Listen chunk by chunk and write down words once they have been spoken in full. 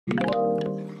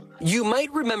You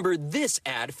might remember this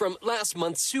ad from last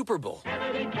month's Super Bowl.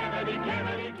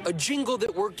 A jingle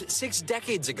that worked 6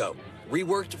 decades ago,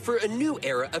 reworked for a new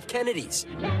era of Kennedys.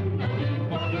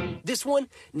 This one,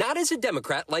 not as a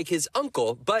Democrat like his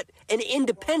uncle, but an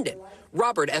independent,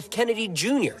 Robert F. Kennedy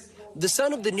Jr., the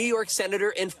son of the New York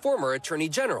senator and former attorney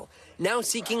general, now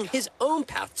seeking his own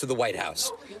path to the White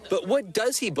House. But what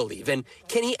does he believe, and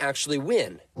can he actually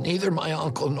win? Neither my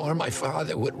uncle nor my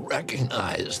father would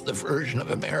recognize the version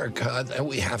of America that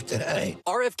we have today.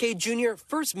 RFK Jr.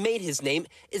 first made his name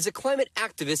as a climate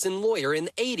activist and lawyer in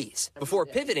the 80s, before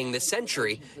pivoting this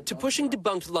century to pushing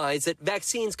debunked lies that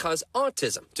vaccines cause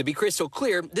autism. To be crystal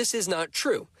clear, this is not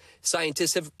true.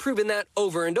 Scientists have proven that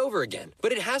over and over again.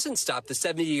 But it hasn't stopped the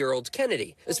 70-year-old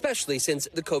Kennedy, especially since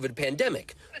the COVID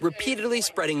pandemic, repeatedly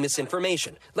spreading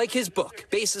misinformation, like his book,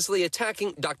 baselessly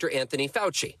attacking Dr. Anthony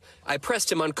Fauci. I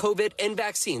pressed him on COVID and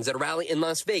vaccines at a rally in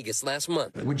Las Vegas last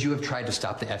month. Would you have tried to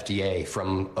stop the FDA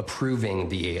from approving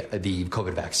the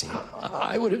COVID vaccine?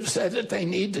 I would have said that they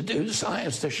need to do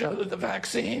science to show that the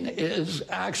vaccine is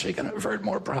actually going to avert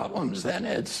more problems than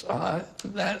it's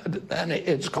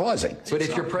causing. But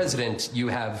if you're president, you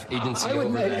have agency over I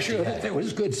would make the sure FDA. that there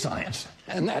was good science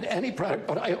and that any product,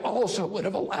 but I also would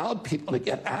have allowed people to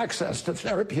get access to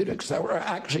therapeutics that were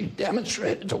actually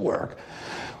demonstrated to work.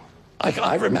 Like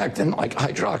ivermectin, like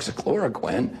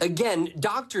hydroxychloroquine. Again,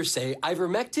 doctors say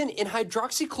ivermectin and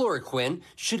hydroxychloroquine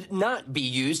should not be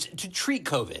used to treat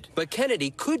COVID. But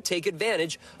Kennedy could take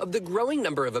advantage of the growing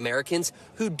number of Americans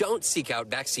who don't seek out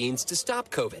vaccines to stop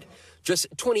COVID.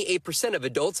 Just 28% of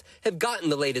adults have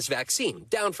gotten the latest vaccine,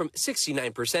 down from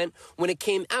 69% when it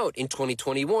came out in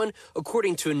 2021,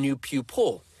 according to a new Pew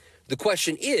poll. The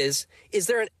question is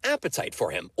there an appetite for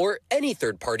him or any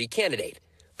third-party candidate?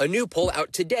 A new poll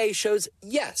out today shows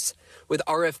yes, with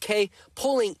RFK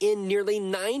polling in nearly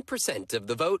 9% of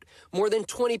the vote, more than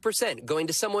 20% going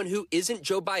to someone who isn't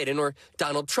Joe Biden or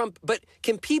Donald Trump, but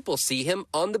can people see him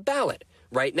on the ballot?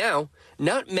 Right now,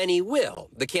 not many will.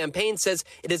 The campaign says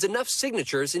it has enough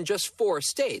signatures in just 4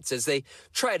 states as they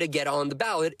try to get on the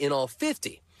ballot in all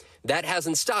 50. That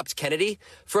hasn't stopped Kennedy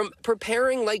from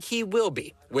preparing like he will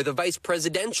be, with a vice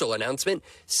presidential announcement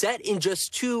set in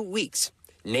just 2 weeks.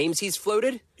 Names he's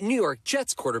floated: New York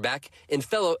Jets quarterback and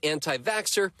fellow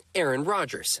anti-vaxxer Aaron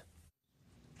Rodgers.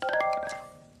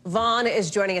 Vaughn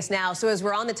is joining us now. So as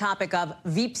we're on the topic of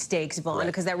Veep stakes, Vaughn,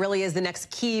 because that really is the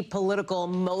next key political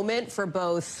moment for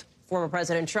both former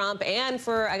President Trump and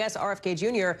for, I guess, RFK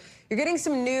Jr., you're getting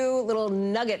some new little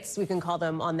nuggets, we can call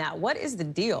them, on that. What is the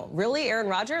deal? Really, Aaron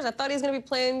Rodgers? I thought he was going to be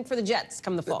playing for the Jets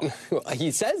come the fall. He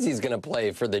says he's going to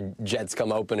play for the Jets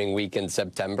come opening week in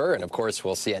September. And, of course,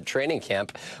 we'll see at training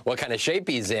camp what kind of shape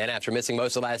he's in after missing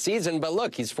most of last season. But,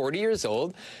 look, he's 40 years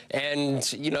old. And,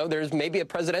 you know, there's maybe a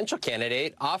presidential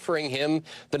candidate offering him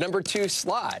the number 2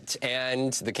 slot.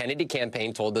 And the Kennedy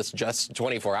campaign told us just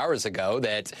 24 hours ago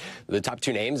that the top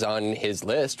 2 names on his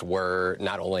list were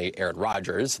not only Aaron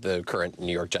Rodgers, the current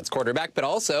New York Jets quarterback, but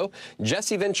also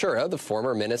Jesse Ventura, the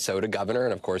former Minnesota governor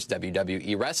and, of course,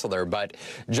 WWE wrestler. But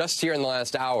just here in the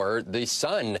last hour, the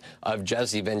son of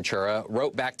Jesse Ventura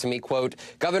wrote back to me, quote,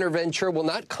 "Governor Ventura will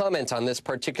not comment on this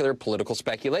particular political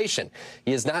speculation.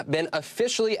 He has not been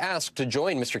officially asked to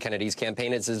join Mr. Kennedy's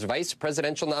campaign as his vice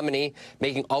presidential nominee,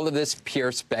 making all of this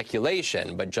pure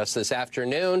speculation." But just this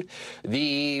afternoon,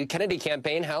 the Kennedy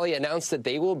campaign, Hallie, announced that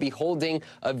they will be holding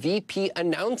a VP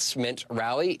announcement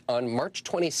rally on March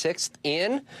 26th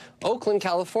in Oakland,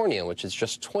 California, which is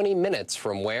just 20 minutes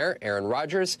from where Aaron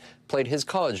Rodgers played his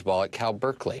college ball at Cal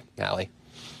Berkeley. Hallie?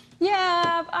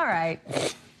 Yeah, all right.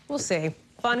 We'll see.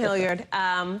 Vaughn Hilliard,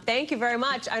 thank you very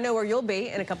much. I know where you'll be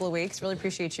in a couple of weeks. Really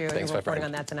appreciate you reporting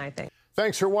on that tonight.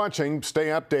 Thanks for watching. Stay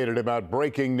updated about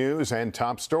breaking news and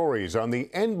top stories on the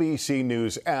NBC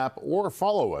News app or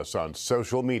follow us on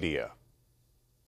social media.